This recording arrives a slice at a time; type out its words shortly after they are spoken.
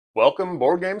Welcome,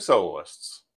 board game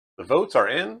soloists. The votes are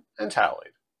in and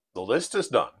tallied. The list is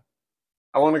done.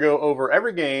 I want to go over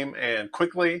every game and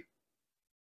quickly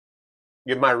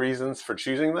give my reasons for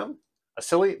choosing them. A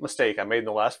silly mistake I made in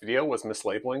the last video was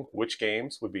mislabeling which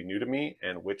games would be new to me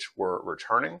and which were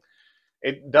returning.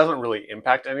 It doesn't really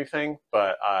impact anything,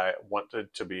 but I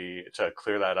wanted to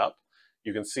clear that up.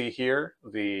 You can see here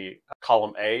the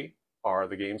column A are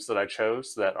the games that I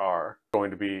chose that are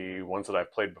going to be ones that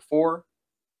I've played before.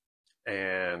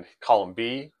 And column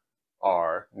B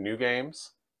are new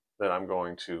games that I'm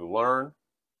going to learn.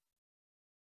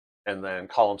 And then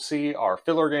column C are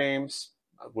filler games,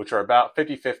 which are about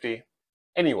 50-50.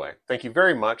 Anyway, thank you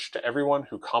very much to everyone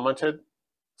who commented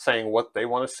saying what they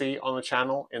want to see on the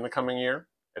channel in the coming year.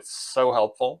 It's so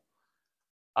helpful.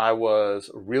 I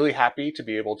was really happy to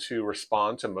be able to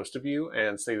respond to most of you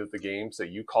and say that the games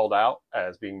that you called out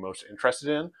as being most interested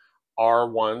in are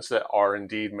ones that are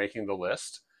indeed making the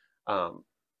list.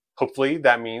 Hopefully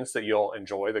that means that you'll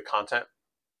enjoy the content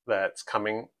that's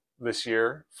coming this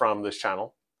year from this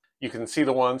channel. You can see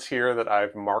the ones here that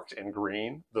I've marked in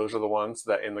green. Those are the ones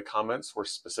that in the comments were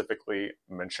specifically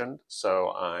mentioned. So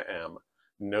I am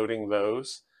noting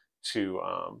those to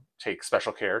take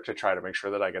special care to try to make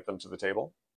sure that I get them to the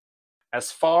table.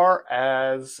 As far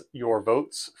as your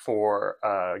votes for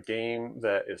a game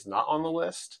that is not on the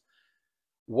list,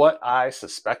 what I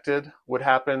suspected would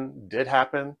happen did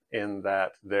happen, in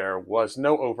that there was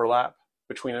no overlap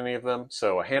between any of them.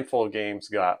 So a handful of games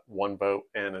got one vote,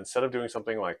 and instead of doing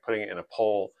something like putting it in a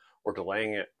poll or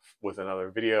delaying it with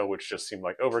another video, which just seemed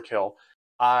like overkill,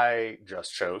 I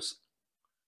just chose.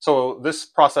 So this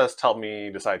process helped me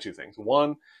decide two things.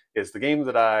 One is the game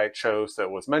that I chose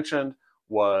that was mentioned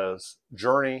was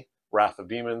Journey: Wrath of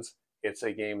Demons. It's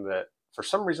a game that for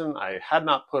some reason I had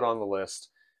not put on the list,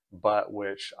 but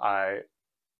which I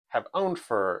have owned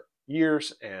for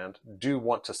years and do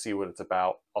want to see what it's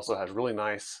about. Also has really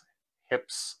nice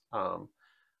hips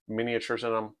miniatures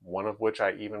in them, one of which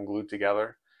I even glued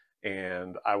together.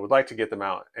 And I would like to get them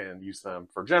out and use them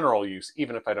for general use,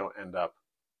 even if I don't end up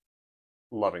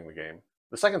loving the game.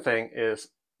 The second thing is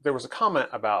there was a comment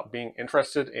about being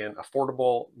interested in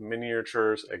affordable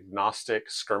miniatures agnostic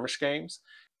skirmish games.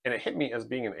 And it hit me as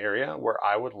being an area where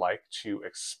I would like to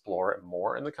explore it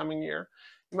more in the coming year.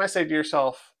 You might say to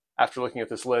yourself, after looking at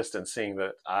this list and seeing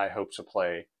that I hope to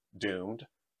play Doomed,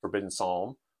 Forbidden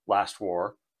Psalm, Last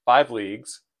War, 5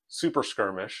 Leagues, Super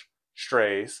Skirmish,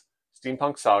 Strays,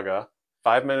 Steampunk Saga,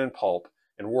 5 Men in Pulp,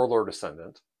 and Warlord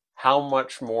Ascendant, how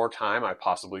much more time I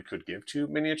possibly could give to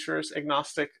miniatures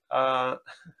agnostic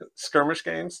skirmish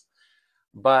games.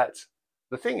 But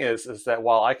the thing is that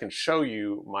while I can show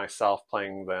you myself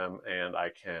playing them and I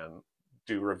can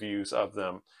do reviews of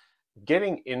them,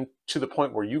 getting into the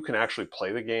point where you can actually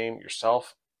play the game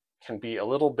yourself can be a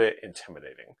little bit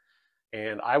intimidating.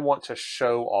 And I want to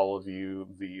show all of you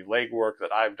the legwork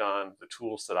that I've done, the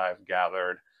tools that I've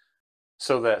gathered,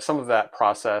 so that some of that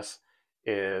process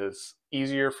is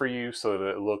easier for you, so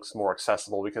that it looks more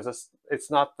accessible, because it's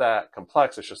not that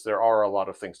complex. It's just there are a lot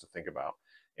of things to think about.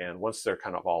 And once they're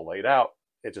kind of all laid out,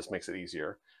 it just makes it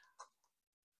easier.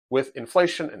 With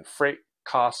inflation and freight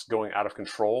costs going out of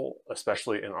control,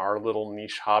 especially in our little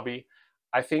niche hobby,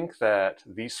 I think that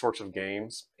these sorts of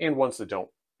games, and ones that don't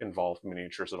involve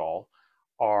miniatures at all,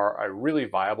 are a really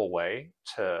viable way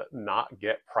to not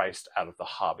get priced out of the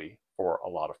hobby for a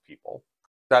lot of people.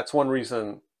 That's one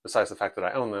reason, besides the fact that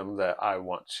I own them, that I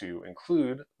want to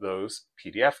include those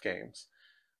PDF games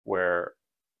where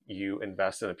you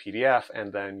invest in a PDF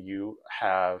and then you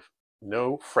have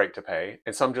no freight to pay.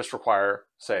 And some just require,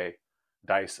 say,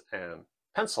 dice and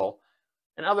pencil,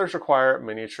 and others require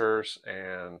miniatures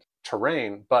and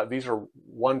terrain, but these are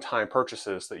one-time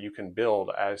purchases that you can build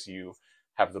as you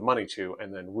have the money to,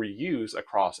 and then reuse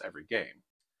across every game.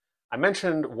 I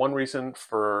mentioned one reason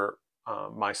for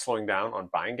my slowing down on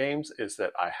buying games is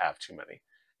that I have too many.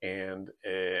 And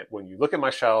when you look at my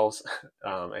shelves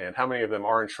and how many of them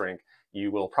are in shrink,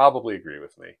 you will probably agree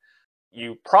with me.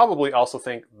 You probably also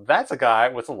think that's a guy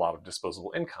with a lot of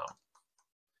disposable income.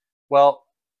 Well,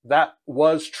 that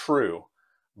was true,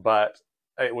 but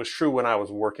it was true when I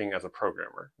was working as a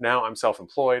programmer. Now I'm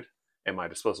self-employed and my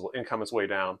disposable income is way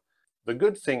down. The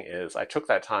good thing is I took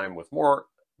that time with more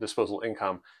disposable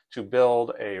income to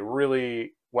build a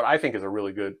really, what I think is a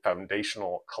really good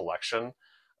foundational collection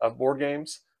of board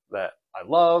games that I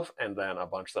love, and then a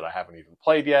bunch that I haven't even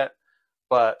played yet.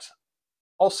 But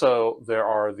also, there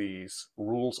are these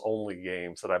rules-only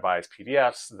games that I buy as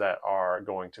PDFs that are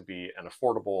going to be an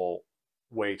affordable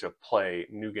way to play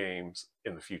new games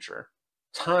in the future.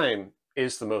 Time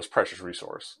is the most precious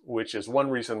resource, which is one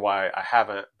reason why I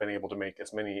haven't been able to make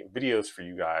as many videos for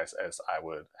you guys as I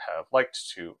would have liked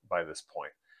to by this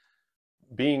point.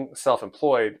 Being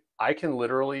self-employed, I can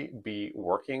literally be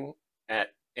working at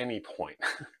any point.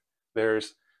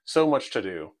 There's so much to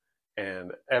do,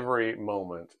 and every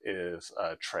moment is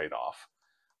a trade-off.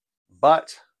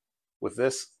 But with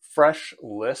this fresh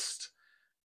list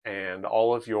and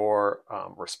all of your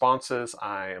responses,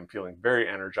 I am feeling very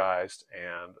energized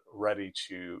and ready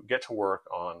to get to work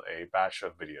on a batch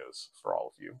of videos for all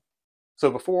of you. So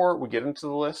before we get into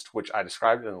the list, which I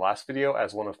described in the last video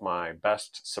as one of my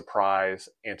best surprise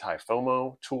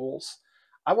anti-FOMO tools,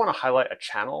 I want to highlight a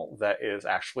channel that is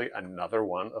actually another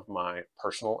one of my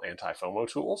personal anti-FOMO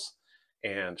tools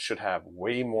and should have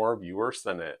way more viewers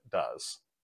than it does.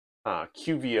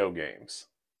 QVO Games.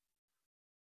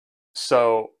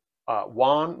 So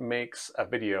Juan makes a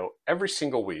video every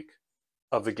single week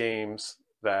of the games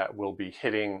that will be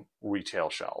hitting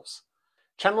retail shelves.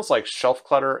 Channels like Shelf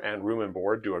Clutter and Room and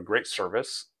Board do a great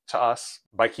service to us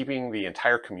by keeping the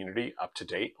entire community up to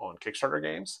date on Kickstarter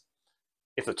games.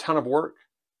 It's a ton of work,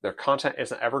 their content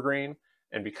isn't evergreen,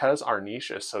 and because our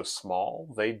niche is so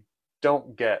small, they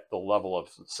don't get the level of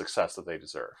success that they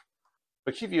deserve.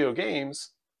 But QVO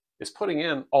Games is putting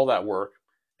in all that work,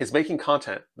 is making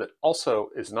content that also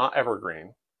is not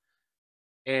evergreen,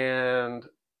 and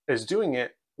is doing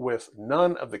it with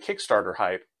none of the Kickstarter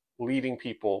hype leading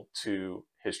people to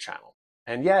his channel.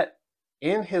 And yet,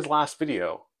 in his last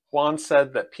video, Juan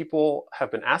said that people have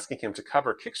been asking him to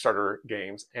cover Kickstarter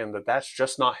games and that that's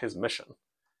just not his mission.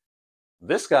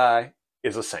 This guy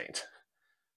is a saint.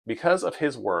 Because of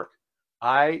his work,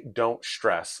 I don't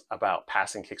stress about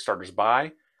passing Kickstarters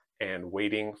by and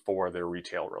waiting for their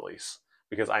retail release,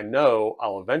 because I know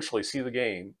I'll eventually see the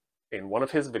game in one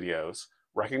of his videos,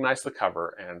 recognize the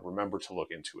cover, and remember to look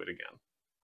into it again.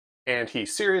 And he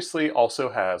seriously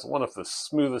also has one of the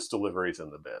smoothest deliveries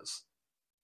in the biz.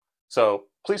 So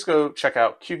please go check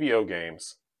out QVO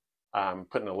Games. I'm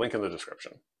putting a link in the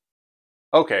description.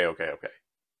 Okay.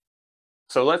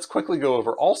 So let's quickly go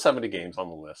over all 70 games on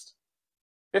the list,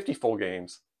 50 full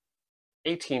games,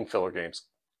 18 filler games,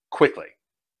 quickly.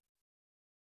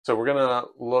 So we're gonna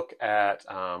look at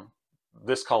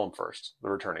this column first, the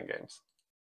returning games.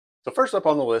 So first up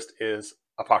on the list is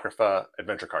Apocrypha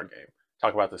Adventure Card Game.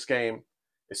 Talk about this game.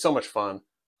 It's so much fun.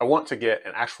 I want to get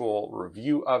an actual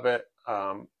review of it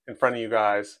in front of you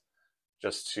guys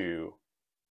just to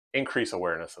increase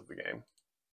awareness of the game.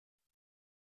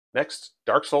 Next,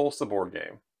 Dark Souls, the board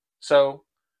game. So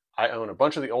I own a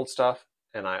bunch of the old stuff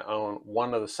and I own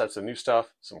one of the sets of new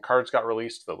stuff. Some cards got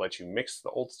released that let you mix the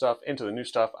old stuff into the new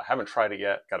stuff. I haven't tried it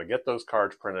yet. Got to get those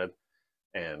cards printed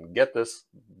and get this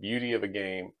beauty of a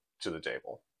game to the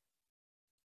table.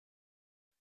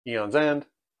 Eon's End.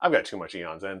 I've got too much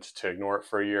Eon's End to ignore it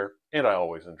for a year, and I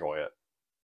always enjoy it.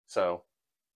 So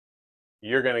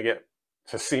you're going to get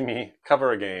to see me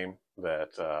cover a game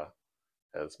that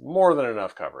has more than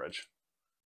enough coverage.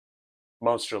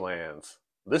 Monsterlands.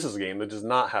 This is a game that does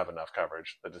not have enough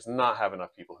coverage, that does not have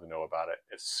enough people who know about it.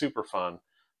 It's super fun,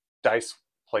 dice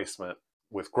placement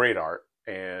with great art,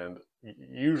 and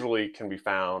usually can be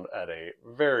found at a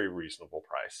very reasonable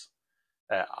price.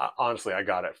 Honestly, I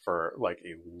got it for like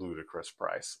a ludicrous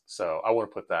price. So I want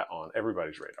to put that on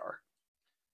everybody's radar.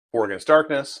 War Against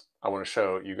Darkness. I want to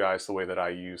show you guys the way that I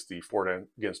use the War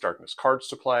Against Darkness cards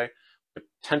to play,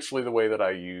 potentially the way that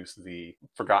I use the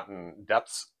Forgotten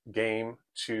Depths game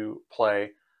to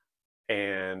play,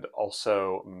 and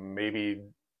also maybe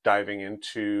diving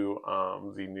into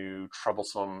the new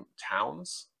Troublesome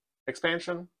Towns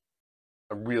expansion.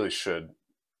 I really should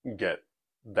get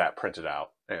that printed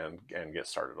out and get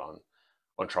started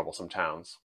on Troublesome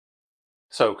Towns.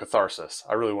 So Catharsis.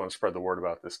 I really want to spread the word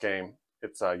about this game.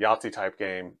 It's a Yahtzee type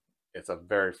game. It's a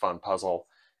very fun puzzle.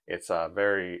 It's a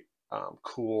very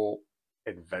cool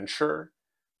adventure.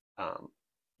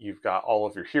 You've got all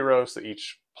of your heroes that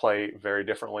each play very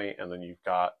differently, and then you've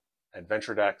got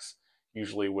adventure decks,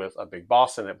 usually with a big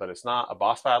boss in it, but it's not a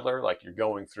boss battler. Like, you're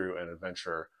going through an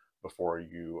adventure before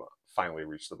you finally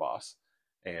reach the boss.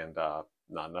 And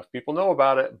not enough people know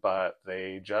about it, but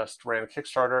they just ran a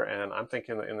Kickstarter, and I'm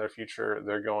thinking that in their future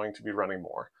they're going to be running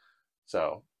more.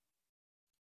 So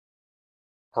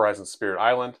Horizon Spirit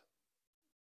Island.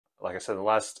 Like I said in the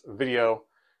last video,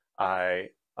 I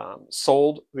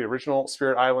sold the original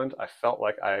Spirit Island. I felt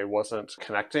like I wasn't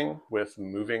connecting with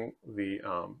moving the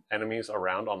enemies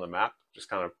around on the map, just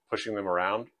kind of pushing them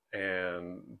around.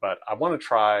 But I want to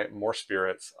try more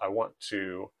spirits. I want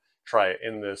to try it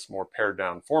in this more pared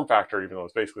down form factor, even though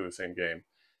it's basically the same game,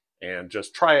 and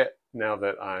just try it now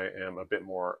that I am a bit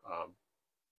more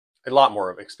a lot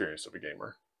more experience of a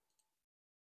gamer.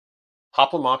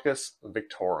 Hoplomachus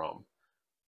Victorum.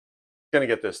 Going to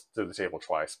get this to the table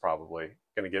twice, probably.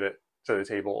 Going to get it to the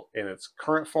table in its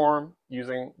current form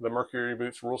using the Mercury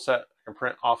Boots rule set I can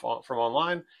print off from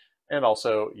online, and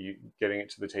also getting it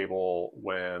to the table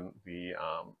when the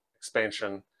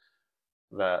expansion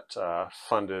that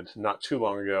funded not too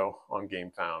long ago on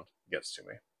GameFound gets to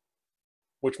me.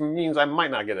 Which means I might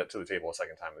not get it to the table a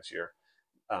second time this year.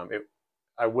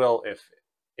 I will if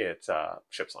it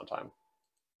ships on time.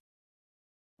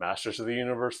 Masters of the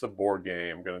Universe, the board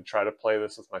game. I'm going to try to play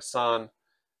this with my son.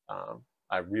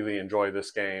 I really enjoy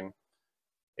this game.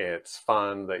 It's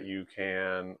fun that you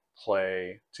can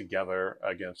play together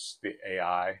against the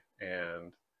AI,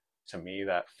 and to me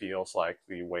that feels like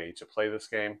the way to play this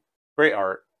game. Great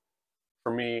art.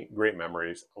 For me, great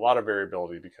memories. A lot of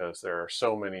variability because there are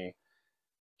so many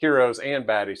heroes and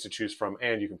baddies to choose from,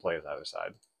 and you can play as either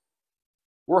side.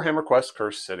 Warhammer Quest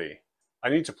Cursed City. I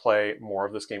need to play more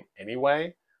of this game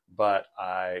anyway, but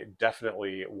I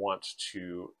definitely want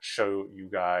to show you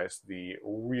guys the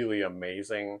really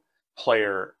amazing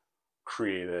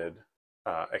player-created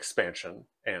expansion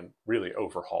and really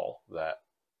overhaul that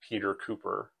Peter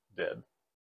Cooper did.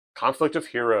 Conflict of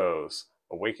Heroes,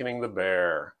 Awakening the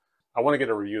Bear. I want to get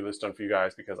a review of this done for you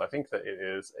guys because I think that it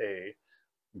is a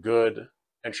good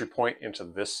entry point into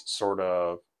this sort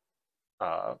of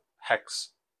hex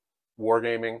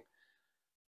wargaming.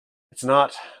 It's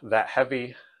not that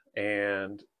heavy,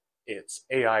 and its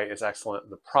AI is excellent.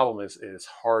 The problem is it is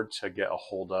hard to get a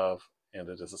hold of, and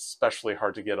it is especially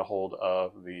hard to get a hold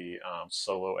of the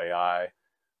solo AI.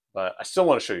 But I still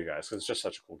want to show you guys because it's just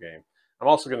such a cool game. I'm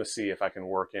also going to see if I can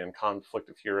work in Conflict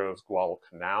of Heroes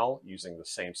Guadalcanal using the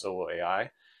same solo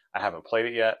AI. I haven't played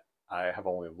it yet. I have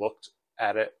only looked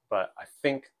at it, but I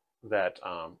think that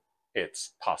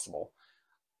it's possible.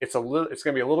 It's going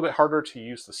to be a little bit harder to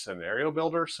use the scenario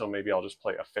builder, so maybe I'll just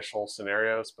play official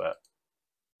scenarios, but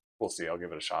we'll see. I'll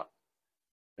give it a shot.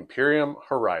 Imperium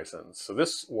Horizons. So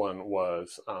this one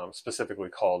was specifically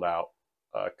called out,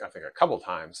 I think, a couple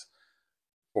times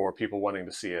for people wanting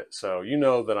to see it. So you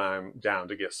know that I'm down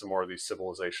to get some more of these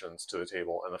civilizations to the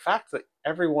table. And the fact that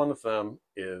every one of them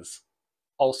is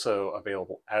also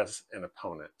available as an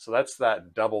opponent. So that's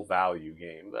that double value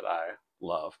game that I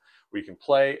love, where you can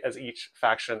play as each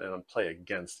faction and then play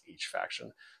against each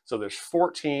faction. So there's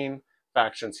 14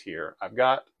 factions here. I've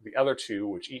got the other two,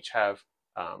 which each have,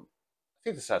 I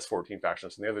think this has 14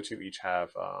 factions, and the other two each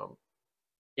have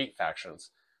 8 factions,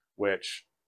 which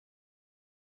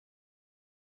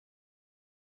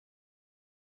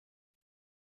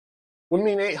would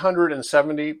mean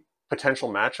 870 potential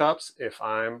matchups if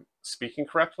I'm speaking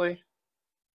correctly.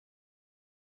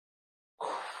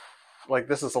 Like,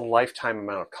 this is a lifetime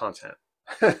amount of content.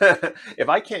 If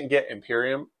I can't get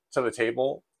Imperium to the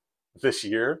table this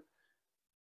year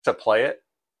to play it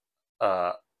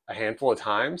a handful of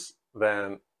times,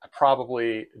 then I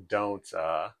probably don't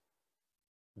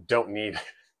need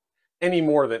any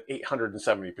more than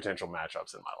 870 potential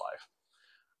matchups in my life.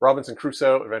 Robinson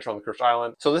Crusoe, Adventure on the Cursed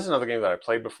Island. So this is another game that I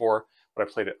played before, but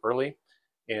I played it early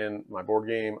in my board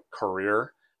game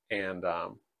career, and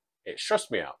it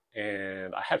stressed me out.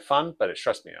 And I had fun, but it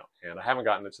stressed me out. And I haven't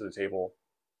gotten it to the table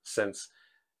since.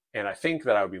 And I think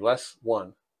that I would be less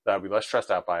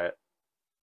stressed out by it,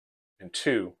 and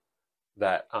 2,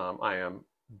 that I am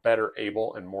better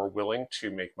able and more willing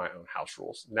to make my own house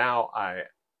rules. Now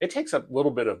it takes a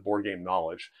little bit of board game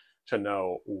knowledge to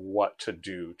know what to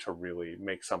do to really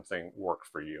make something work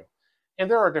for you. And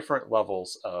there are different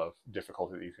levels of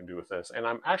difficulty that you can do with this. And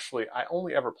I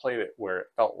only ever played it where it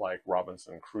felt like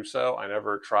Robinson Crusoe. I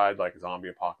never tried like Zombie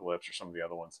Apocalypse or some of the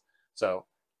other ones. So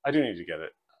I do need to get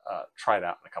it tried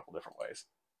out in a couple different ways.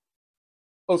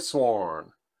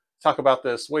 Oathsworn. Talk about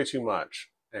this way too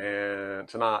much and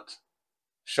to not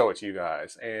show it to you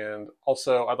guys. And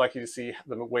also, I'd like you to see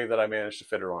the way that I managed to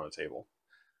fit it on a table.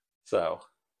 So,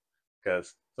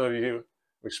 because some of you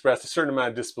expressed a certain amount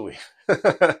of disbelief.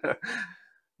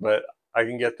 But I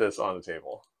can get this on the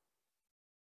table.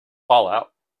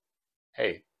 Fallout.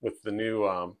 Hey, with the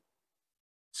new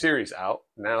series out,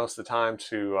 now's the time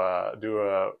to do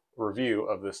a review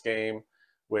of this game,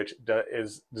 which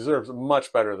deserves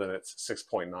much better than its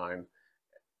 6.9,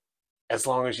 as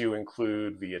long as you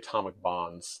include the Atomic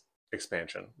Bonds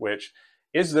expansion, which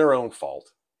is their own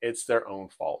fault. It's their own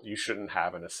fault. You shouldn't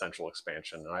have an essential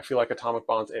expansion, and I feel like Atomic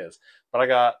Bonds is. But I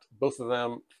got both of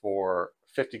them for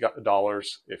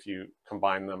 $50 if you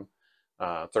combine them.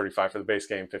 $35 for the base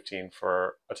game, $15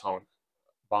 for Atomic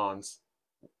Bonds.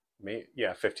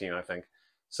 Yeah, $15, I think.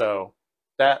 So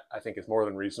That, I think, is more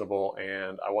than reasonable,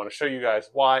 and I want to show you guys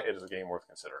why it is a game worth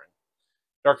considering.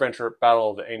 Dark Venture,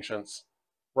 Battle of the Ancients,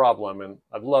 Rob Lemon.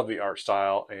 I love the art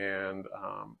style, and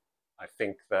I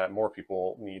think that more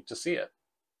people need to see it.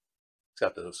 It's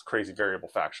got those crazy variable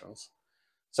factions.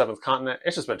 Seventh Continent,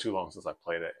 it's just been too long since I've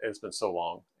played it. It's been so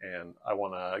long, and I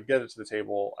want to get it to the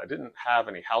table. I didn't have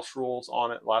any house rules on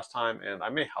it last time, and I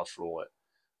may house rule it.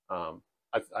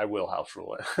 I will house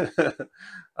rule it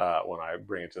when I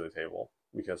bring it to the table,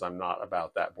 because I'm not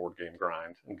about that board game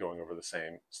grind and going over the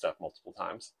same stuff multiple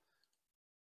times.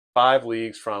 5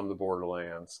 leagues from the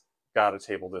Borderlands. Gotta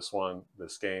table this one.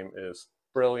 This game is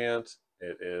brilliant.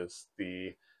 It is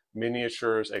the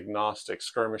miniatures agnostic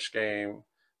skirmish game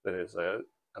that is an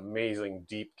amazing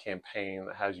deep campaign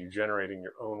that has you generating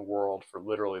your own world for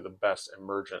literally the best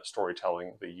emergent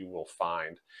storytelling that you will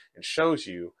find, and shows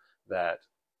you that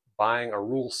buying a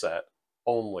rule set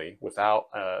only without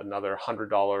another $100,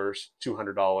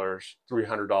 $200,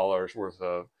 $300 worth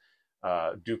of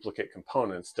duplicate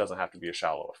components doesn't have to be a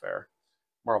shallow affair.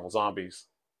 Marvel Zombies,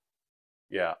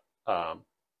 yeah,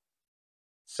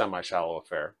 semi-shallow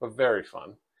affair, but very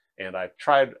fun. And I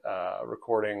tried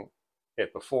recording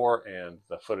it before, and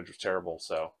the footage was terrible.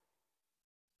 So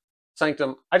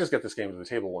Sanctum, I just get this game to the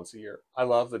table once a year. I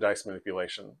love the dice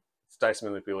manipulation. It's dice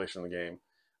manipulation in the game.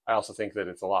 I also think that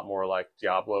it's a lot more like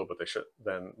Diablo, but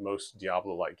than most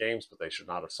Diablo-like games, but they should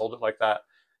not have sold it like that.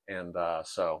 And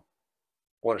so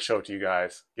I want to show it to you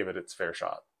guys, give it its fair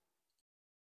shot.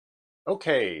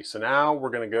 Okay, so now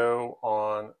we're going to go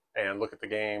on and look at the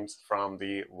games from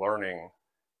the learning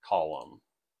column.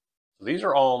 So these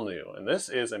are all new, and this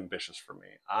is ambitious for me.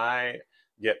 I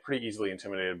get pretty easily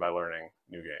intimidated by learning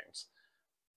new games,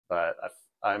 but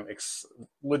I'm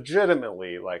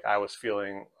legitimately, like, I was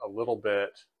feeling a little bit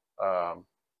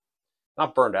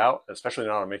not burned out, especially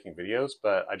not on making videos,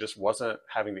 but I just wasn't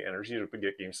having the energy to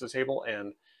get games to the table.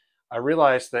 And I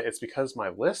realized that it's because my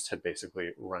list had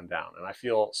basically run down, and I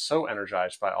feel so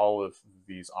energized by all of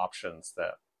these options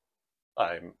that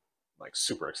I'm like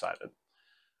super excited.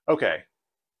 Okay,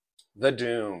 The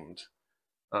Doomed.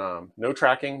 No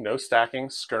tracking, no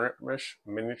stacking, skirmish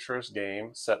miniatures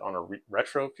game set on a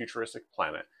retro futuristic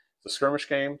planet. It's a skirmish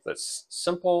game that's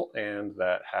simple and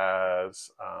that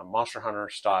has Monster Hunter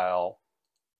style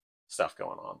stuff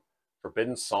going on.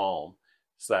 Forbidden Psalm.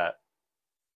 It's that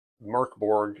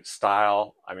Merkborg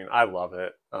style. I mean, I love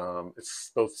it.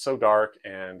 It's both so dark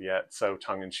and yet so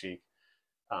tongue-in-cheek.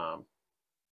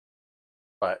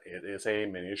 But it is a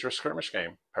miniature skirmish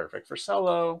game, perfect for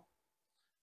solo.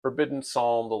 Forbidden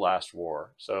Psalm, The Last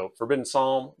War. So Forbidden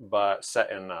Psalm, but set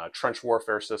in a trench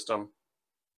warfare system.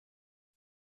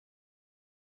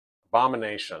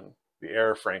 Abomination, The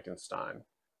Heir of Frankenstein.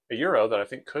 A Euro that I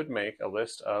think could make a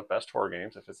list of best horror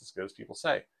games if it's as good as people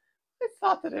say. I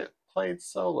thought that it played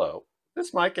solo.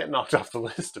 This might get knocked off the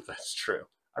list if that's true.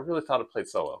 I really thought it played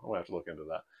solo. I'm going to have to look into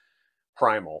that.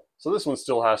 Primal. So this one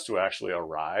still has to actually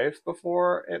arrive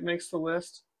before it makes the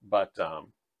list, but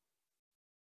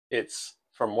it's,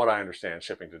 from what I understand,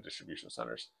 shipping to distribution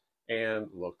centers and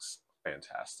looks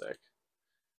fantastic.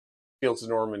 Fields of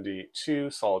Normandy 2,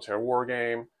 Solitaire War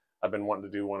Game. I've been wanting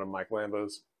to do one of Mike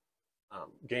Lambo's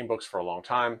game books for a long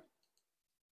time.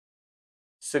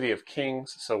 City of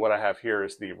Kings. So what I have here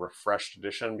is the refreshed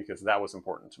edition, because that was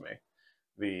important to me.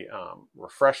 The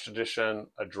refreshed edition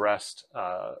addressed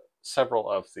several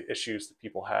of the issues that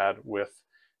people had with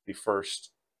the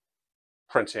first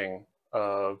printing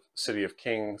of City of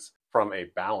Kings from a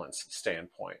balance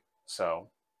standpoint. So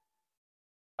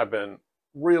I've been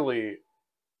really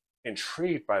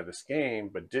intrigued by this game,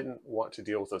 but didn't want to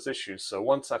deal with those issues. So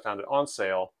once I found it on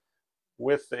sale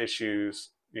with the issues,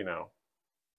 you know,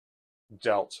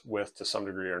 dealt with to some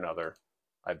degree or another,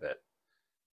 I bit.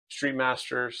 Street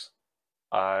Masters.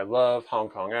 I love Hong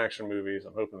Kong action movies.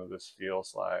 I'm hoping that this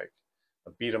feels like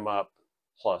a beat 'em up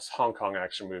plus Hong Kong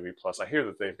action movie. Plus, I hear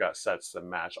that they've got sets that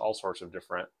match all sorts of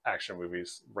different action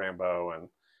movies, Rambo, and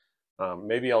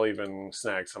maybe I'll even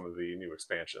snag some of the new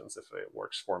expansions if it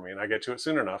works for me and I get to it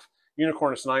soon enough.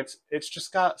 Unicornus Knights. It's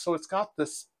got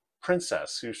this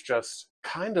princess who's just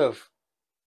kind of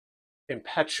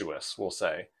impetuous, we'll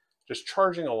say, just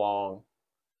charging along,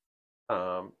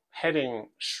 heading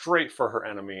straight for her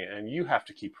enemy, and you have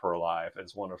to keep her alive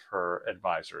as one of her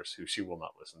advisors who she will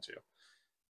not listen to.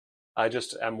 I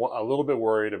just am a little bit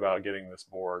worried about getting this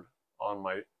board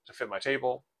to fit my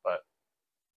table, but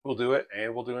we'll do it,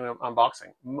 and we'll do an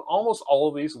unboxing. Almost all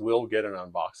of these will get an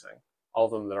unboxing. All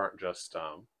of them that aren't just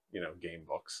game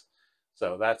books.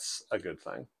 So that's a good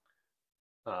thing.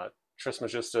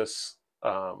 Trismegistus,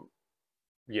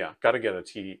 yeah, got to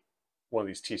get one of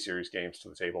these T-Series games to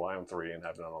the table. I own 3 and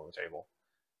have none on the table.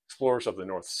 Explorers of the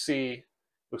North Sea.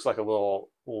 Looks like a little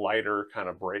lighter kind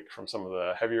of break from some of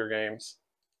the heavier games.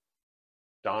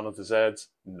 Dawn of the Zeds,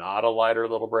 not a lighter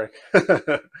little break,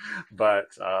 but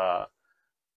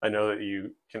I know that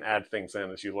you can add things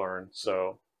in as you learn.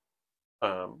 So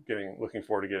looking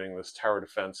forward to getting this tower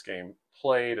defense game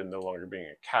played and no longer being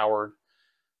a coward.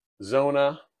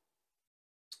 Zona,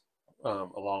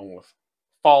 along with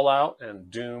Fallout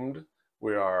and Doomed,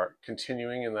 we are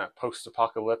continuing in that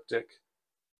post-apocalyptic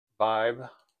vibe.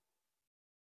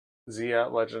 Zia,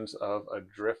 Legends of a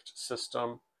Drift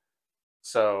system.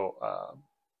 So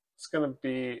it's going to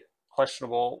be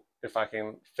questionable if I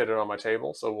can fit it on my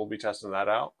table, so we'll be testing that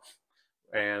out.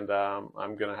 And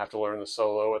I'm going to have to learn the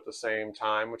solo at the same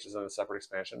time, which is in a separate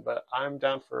expansion, but I'm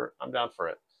down for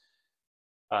it.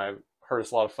 I've heard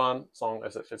it's a lot of fun. As long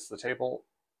as it fits the table,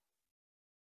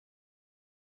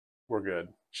 we're good.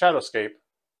 Shadowscape,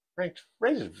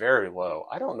 rated very low.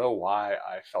 I don't know why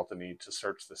I felt the need to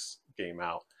search this game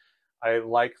out. I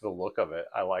like the look of it.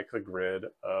 I like the grid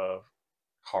of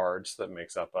cards that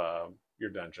makes up your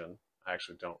dungeon. I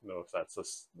actually don't know if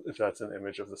that's an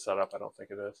image of the setup. I don't think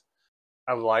it is.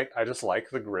 I just like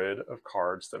the grid of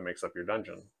cards that makes up your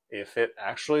dungeon. If it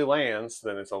actually lands,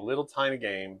 then it's a little tiny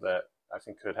game that I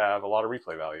think could have a lot of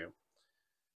replay value.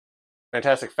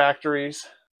 Fantastic Factories,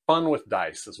 fun with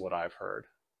dice is what I've heard.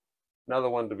 Another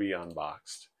one to be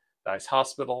unboxed. Dice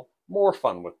Hospital, more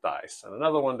fun with dice, and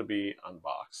another one to be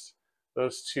unboxed.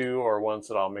 Those two are ones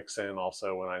that I'll mix in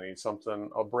also when I need something,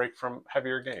 a break from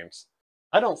heavier games.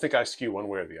 I don't think I skew one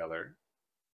way or the other.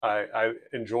 I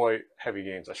enjoy heavy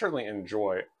games. I certainly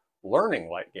enjoy learning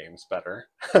light games better.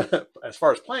 As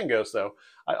far as playing goes, though,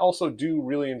 I also do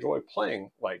really enjoy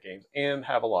playing light games and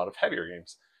have a lot of heavier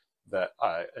games that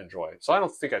I enjoy. So I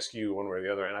don't think I skew one way or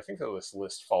the other, and I think that this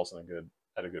list falls at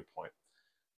a good point.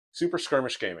 Super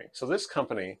Skirmish Gaming. So this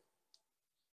company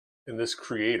and this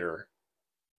creator,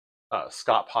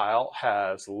 Scott Pyle,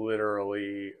 has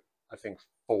literally, I think,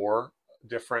 4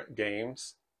 different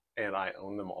games, and I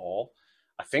own them all.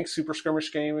 I think Super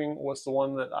Skirmish Gaming was the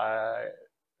one that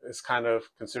is kind of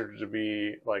considered to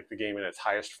be like the game in its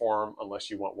highest form, unless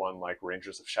you want one like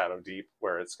Rangers of Shadow Deep,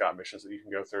 where it's got missions that you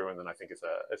can go through, and then I think it's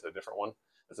a different one.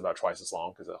 It's about twice as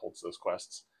long because it holds those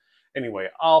quests. Anyway,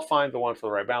 I'll find the one for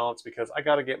the right balance because I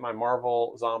got to get my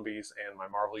Marvel Zombies and my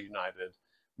Marvel United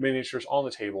miniatures on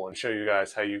the table and show you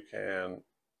guys how you can,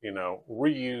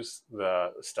 reuse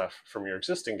the stuff from your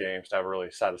existing games to have a really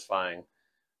satisfying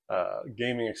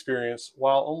gaming experience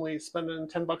while only spending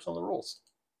 $10 on the rules.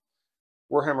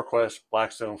 Warhammer Quest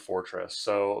Blackstone Fortress.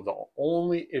 So the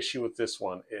only issue with this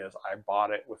one is I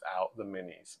bought it without the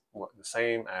minis. The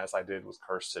same as I did with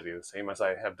Cursed City, the same as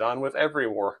I have done with every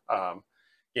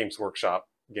Games Workshop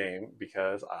game,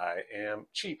 because I am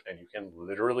cheap and you can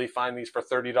literally find these for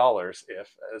 $30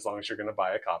 as long as you're going to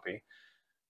buy a copy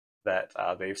that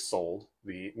they've sold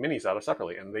the minis out of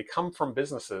separately. And they come from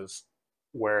businesses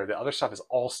where the other stuff is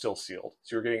all still sealed.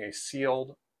 So you're getting a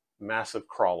sealed massive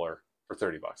crawler for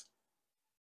 $30.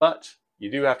 But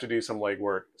you do have to do some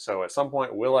legwork. So at some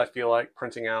point, will I feel like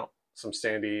printing out some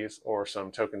standees or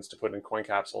some tokens to put in coin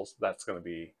capsules? That's going to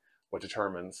be what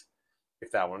determines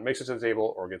if that one makes it to the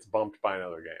table or gets bumped by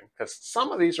another game. Because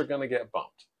some of these are going to get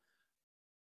bumped.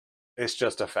 It's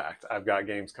just a fact. I've got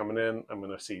games coming in. I'm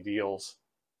going to see deals.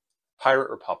 Pirate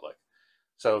Republic.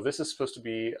 So this is supposed to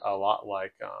be a lot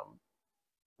like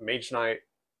Mage Knight,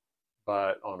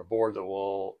 but on a board that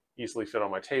will easily fit on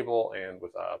my table and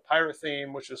with a pirate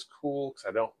theme, which is cool because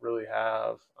I don't really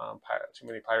have too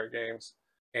many pirate games.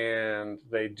 And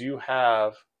they do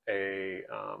have a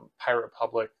Pirate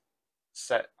Republic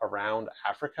set around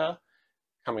Africa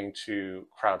coming to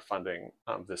crowdfunding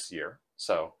this year.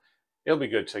 So it'll be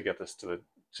good to get this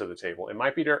to the table. It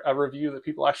might be a review that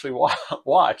people actually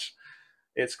watch.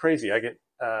 It's crazy. I get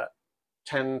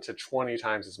 10 to 20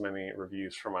 times as many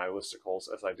reviews for my listicles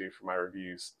as I do for my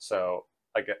reviews. So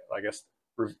I guess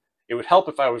it would help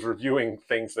if I was reviewing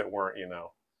things that weren't,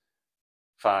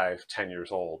 5-10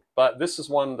 years old. But this is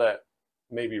one that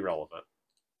may be relevant.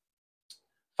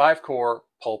 5-Core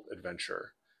Pulp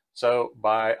Adventure. So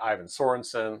by Ivan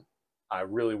Sorensen. I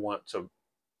really want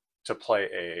to play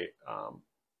a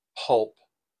pulp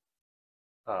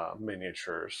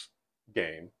miniatures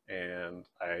game, and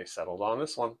I settled on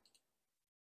this one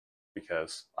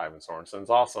because Ivan Sorensen's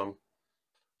awesome.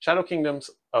 Shadow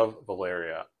Kingdoms of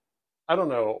Valeria. I don't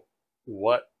know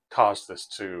what caused this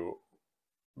to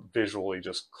visually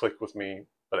just click with me,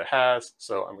 but it has,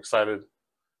 so I'm excited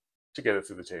to get it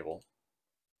through the table.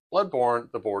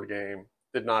 Bloodborne, the board game,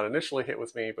 did not initially hit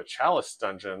with me, but Chalice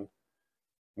Dungeon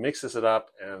mixes it up,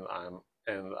 and I'm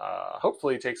and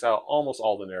hopefully takes out almost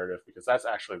all the narrative, because that's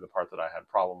actually the part that I had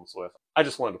problems with. I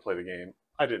just wanted to play the game.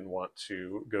 I didn't want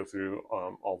to go through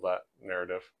all that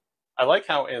narrative. I like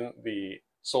how in the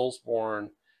Soulsborne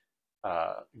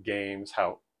games,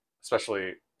 how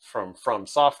especially from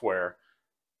Software,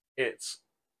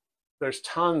 there's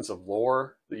tons of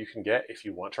lore that you can get if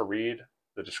you want to read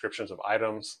the descriptions of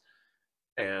items,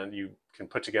 and you can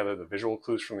put together the visual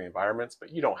clues from the environments,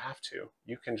 but you don't have to.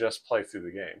 You can just play through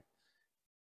the game.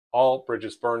 All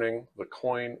Bridges Burning, the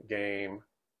coin game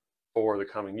for the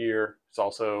coming year. It's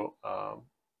also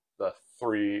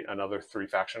another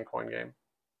 3-faction coin game.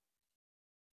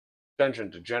 Dungeon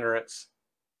Degenerates.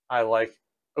 I like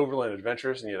Overland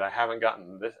Adventures, and yet I haven't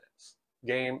gotten this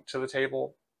game to the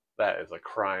table. That is a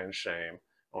crying shame.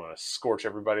 I want to scorch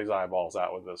everybody's eyeballs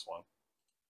out with this one.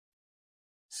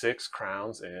 6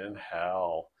 Crowns in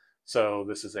Hell. So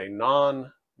this is a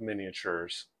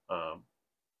non-miniatures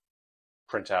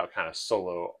printout kind of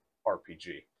solo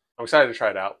RPG. I'm excited to try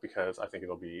it out because I think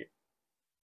it'll be,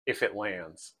 if it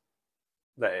lands,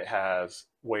 that it has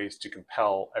ways to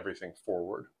compel everything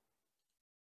forward.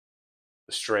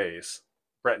 The Strays,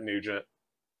 Brett Nugent.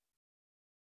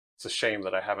 It's a shame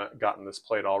that I haven't gotten this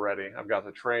played already. I've got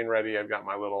the terrain ready. I've got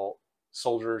my little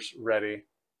soldiers ready.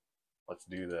 Let's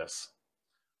do this.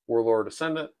 Warlord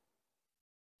Ascendant,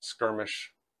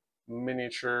 Skirmish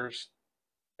Miniatures,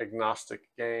 Agnostic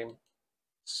Game,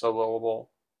 soloable.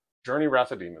 Journey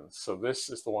Wrath of Demons. So this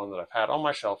is the one that I've had on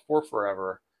my shelf for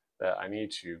forever that I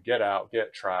need to get out,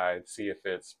 get tried, see if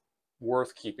it's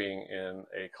worth keeping in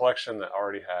a collection that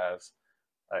already has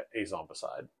a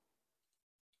Zombicide.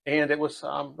 And it was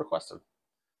requested.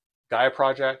 Gaia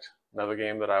Project, another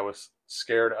game that I was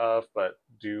scared of but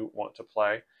do want to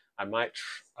play. I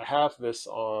have this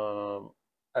on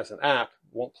as an app.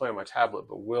 Won't play on my tablet,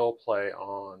 but will play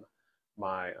on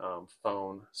my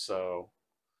phone. So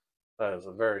that is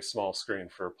a very small screen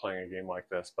for playing a game like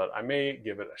this, but I may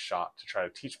give it a shot to try to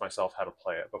teach myself how to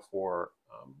play it before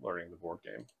learning the board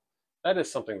game. That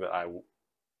is something that I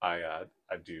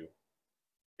do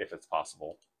if it's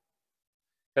possible.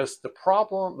 Because the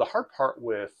hard part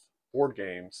with board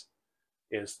games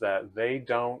is that they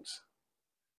don't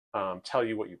tell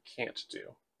you what you can't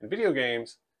do. In video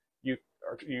games, you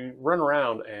run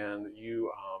around and you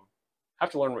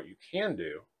have to learn what you can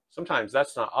do. Sometimes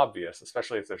that's not obvious,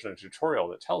 especially if there's no tutorial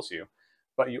that tells you,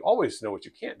 but you always know what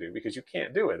you can't do because you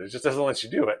can't do it. It just doesn't let you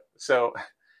do it. So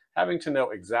having to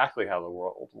know exactly how the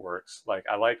world works, like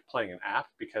I like playing an app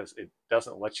because it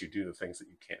doesn't let you do the things that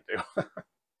you can't do.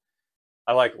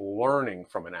 I like learning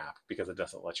from an app because it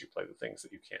doesn't let you play the things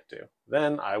that you can't do.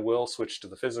 Then I will switch to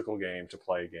the physical game to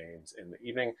play games in the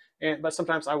evening, but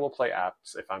sometimes I will play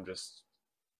apps if I'm just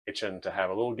itching to have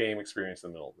a little game experience in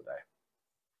the middle of the day.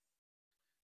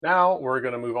 Now we're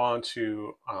going to move on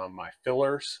to my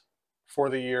fillers for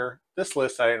the year. This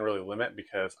list I didn't really limit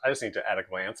because I just need to at a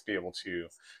glance be able to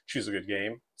choose a good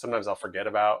game. Sometimes I'll forget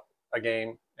about a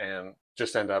game and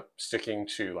just end up sticking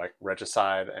to like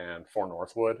Regicide and For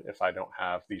Northwood if I don't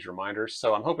have these reminders.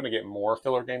 So I'm hoping to get more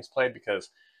filler games played because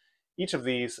each of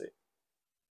these.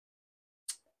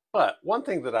 But one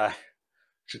thing that I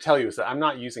should tell you is that I'm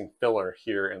not using filler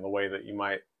here in the way that you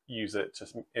might use it to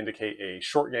indicate a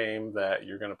short game that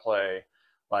you're going to play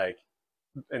like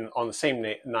on the same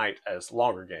night as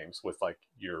longer games with like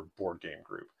your board game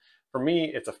group. For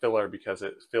me, it's a filler because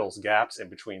it fills gaps in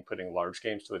between putting large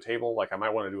games to the table. Like I might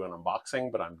want to do an unboxing,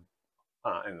 but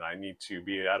and I need to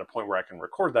be at a point where I can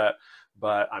record that,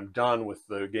 but I'm done with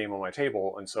the game on my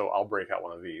table, and so I'll break out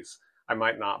one of these. I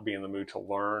might not be in the mood to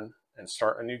learn and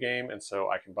start a new game, and so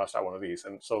I can bust out one of these.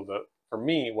 And so for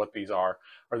me, what these are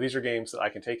these are games that I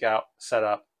can take out, set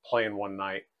up, play in one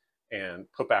night, and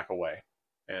put back away.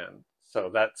 And so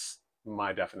that's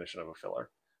my definition of a filler.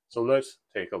 So let's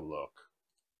take a look.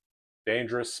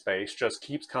 Dangerous Space just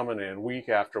keeps coming in week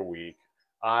after week.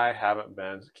 I haven't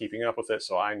been keeping up with it,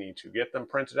 so I need to get them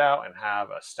printed out and have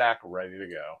a stack ready to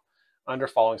go. Under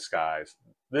Falling Skies.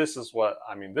 This is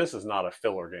this is not a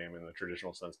filler game in the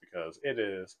traditional sense because it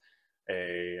is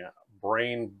a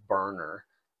brain burner.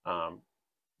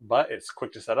 But it's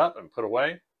quick to set up and put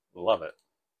away. Love it.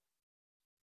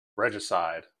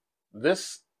 Regicide.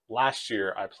 This last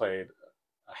year I played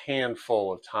a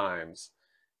handful of times.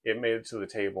 It made it to the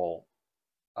table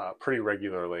pretty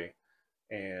regularly,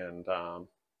 and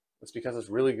it's because it's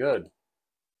really good.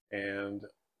 And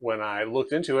when I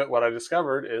looked into it, what I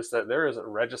discovered is that there is a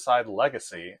Regicide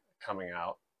Legacy coming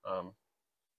out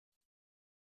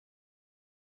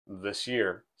this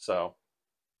year. So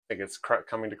I think it's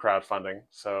coming to crowdfunding.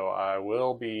 So I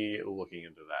will be looking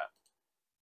into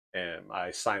that. And I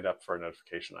signed up for a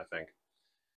notification, I think.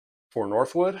 For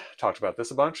Northwood, talked about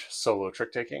this a bunch. Solo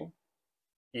trick taking,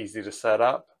 easy to set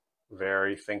up,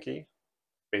 very thinky.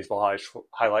 Baseball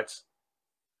highlights.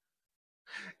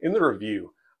 In the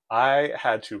review, I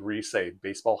had to re-say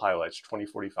Baseball Highlights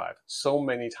 2045 so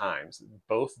many times,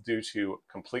 both due to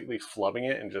completely flubbing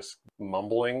it and just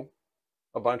mumbling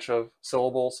a bunch of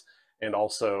syllables, and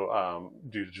also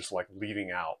due to just like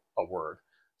leaving out a word.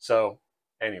 So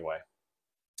anyway,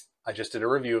 I just did a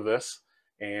review of this,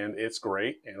 and it's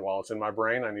great. And while it's in my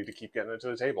brain, I need to keep getting it to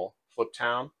the table. Flip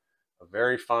Town, a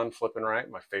very fun flip and right,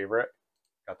 my favorite.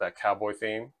 Got that cowboy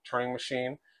theme. Turning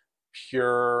Machine,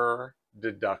 pure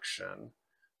deduction.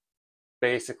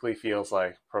 Basically feels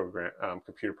like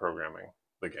computer programming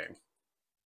the game.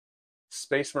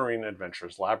 Space Marine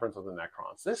Adventures, Labyrinth of the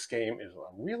Necrons. This game is a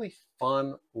really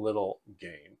fun little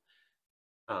game.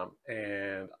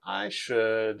 And I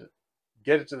should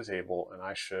get it to the table and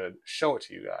I should show it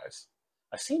to you guys.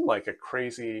 I seem like a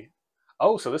crazy...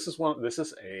 Oh, so this is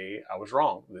I was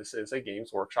wrong. This is a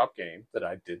Games Workshop game that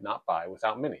I did not buy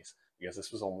without minis, because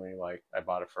this was only like, I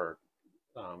bought it for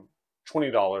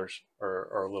 $20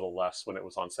 or a little less when it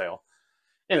was on sale.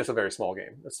 And it's a very small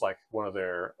game. It's like one of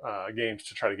their games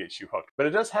to try to get you hooked. But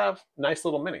it does have nice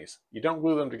little minis. You don't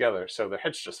glue them together, so their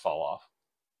heads just fall off.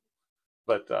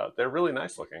 But they're really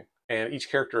nice looking. And each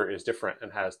character is different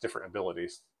and has different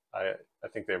abilities. I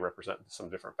think they represent some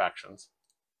different factions,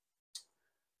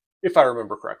 if I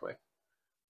remember correctly.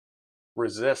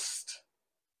 Resist.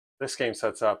 This game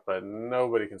sets up, but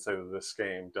nobody can say that this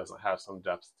game doesn't have some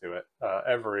depth to it.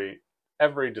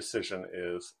 Every decision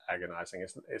is agonizing.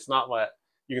 It's not like,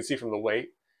 you can see from the weight,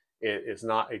 it is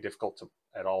not a difficult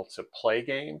at all to play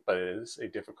game, but it is a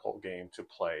difficult game to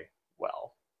play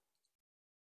well.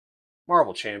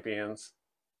 Marvel Champions.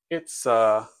 It's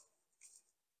in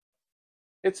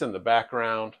the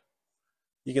background.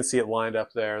 You can see it lined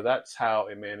up there. That's how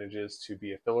it manages to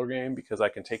be a filler game, because I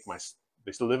can take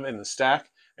they live in the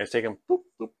stack, and take them boop,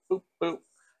 boop, boop, boop,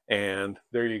 and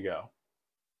there you go.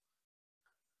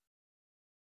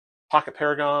 Pocket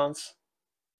Paragons,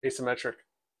 asymmetric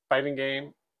fighting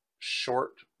game,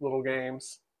 short little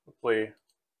games, hopefully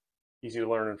easy to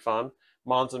learn and fun.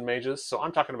 Mons and Mages. So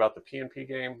I'm talking about the PnP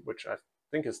game, which I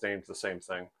think is named the same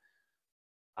thing.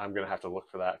 I'm going to have to look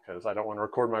for that because I don't want to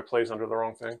record my plays under the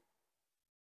wrong thing.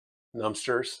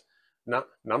 Numpsters.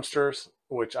 Numpsters,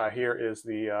 which I hear is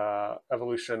the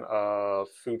evolution of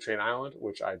Food Chain Island,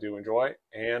 which I do enjoy,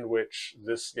 and which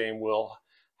this game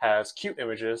has cute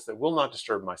images that will not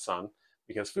disturb my son,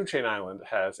 because Food Chain Island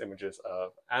has images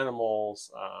of animals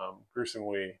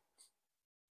gruesomely,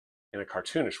 in a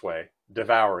cartoonish way,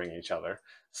 devouring each other.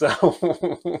 So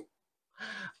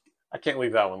I can't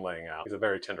leave that one laying out. He's a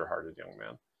very tender-hearted young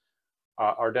man.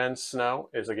 Ardennes Snow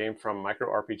is a game from Micro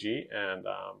RPG and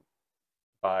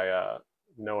by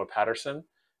Noah Patterson,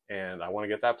 and I want to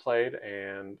get that played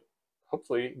and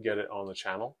hopefully get it on the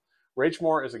channel.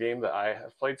 Ragemore is a game that I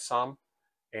have played some,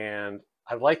 and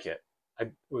I like it.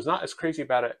 I was not as crazy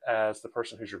about it as the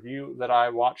person whose review that I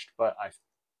watched, but I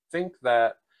think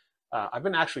that I've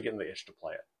been actually getting the itch to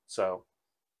play it. So,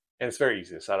 and it's very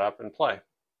easy to set up and play,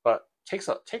 but takes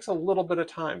a little bit of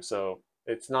time. So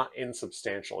it's not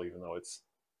insubstantial, even though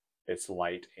it's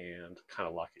light and kind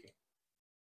of lucky.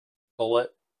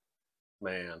 Bullet,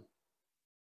 man,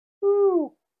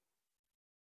 woo!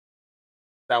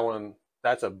 That one,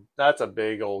 that's a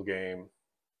big old game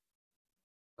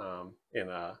in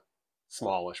a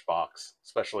smallish box,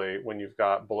 especially when you've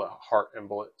got Bullet Heart and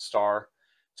Bullet Star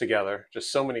together.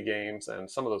 Just so many games, and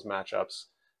some of those matchups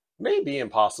may be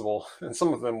impossible, and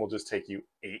some of them will just take you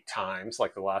 8 times,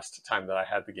 like the last time that I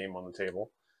had the game on the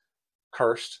table.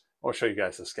 Cursed. I'll show you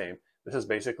guys this game. This is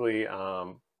basically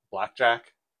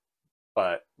blackjack,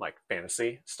 but like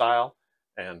fantasy style,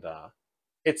 and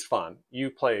it's fun. You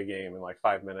play a game in like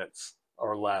 5 minutes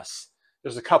or less.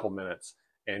 There's a couple minutes,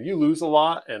 and you lose a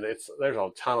lot, and there's a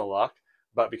ton of luck.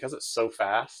 But because it's so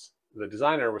fast, the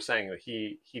designer was saying that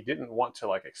he didn't want to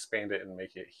like expand it and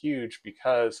make it huge,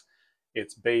 because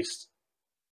it's based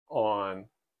on,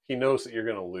 he knows that you're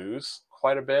going to lose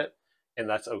quite a bit, and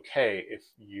that's okay if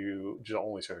you just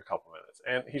only took a couple minutes.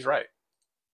 And he's right.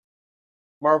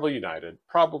 Marvel United,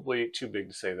 probably too big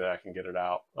to say that I can get it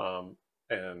out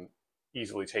and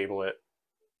easily table it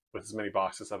with as many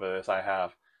boxes of it as I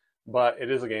have. But it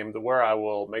is a game where I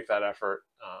will make that effort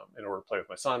in order to play with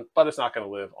my son, but it's not going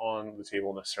to live on the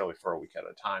table necessarily for a week at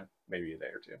a time, maybe a day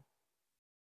or two.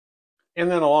 And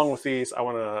then along with these,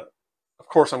 of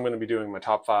course, I'm going to be doing my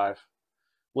top 5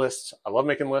 lists. I love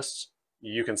making lists.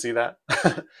 You can see that.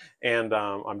 And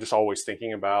I'm just always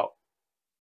thinking about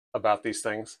these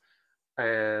things.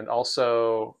 And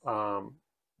also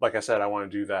like I said, I want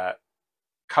to do that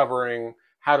covering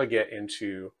how to get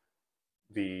into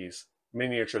these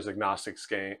miniature agnostic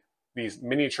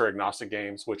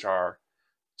games, which are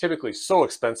typically so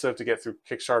expensive to get through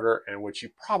Kickstarter, and which you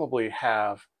probably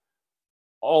have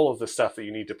all of the stuff that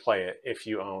you need to play it if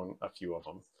you own a few of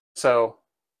them. So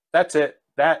that's it.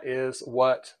 That is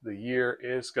what the year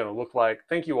is going to look like.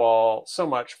 Thank you all so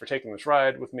much for taking this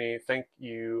ride with me. Thank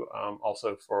you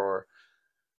also for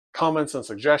comments and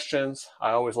suggestions.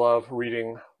 I always love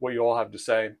reading what you all have to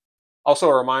say. Also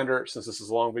a reminder, since this is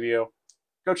a long video,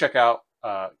 go check out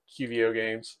QVO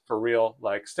games for real.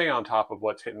 Like, stay on top of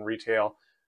what's hitting retail.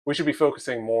 We should be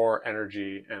focusing more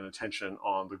energy and attention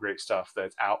on the great stuff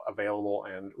that's out, available,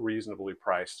 and reasonably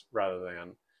priced rather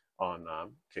than on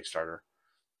Kickstarter.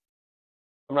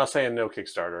 I'm not saying no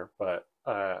Kickstarter, but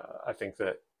I think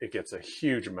that it gets a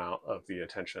huge amount of the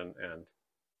attention, and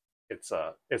it's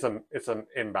an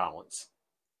imbalance.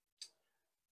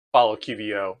 Follow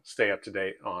QVO, stay up to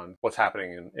date on what's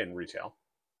happening in retail.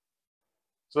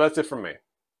 So that's it from me.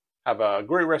 Have a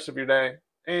great rest of your day,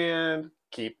 and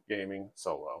keep gaming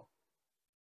solo.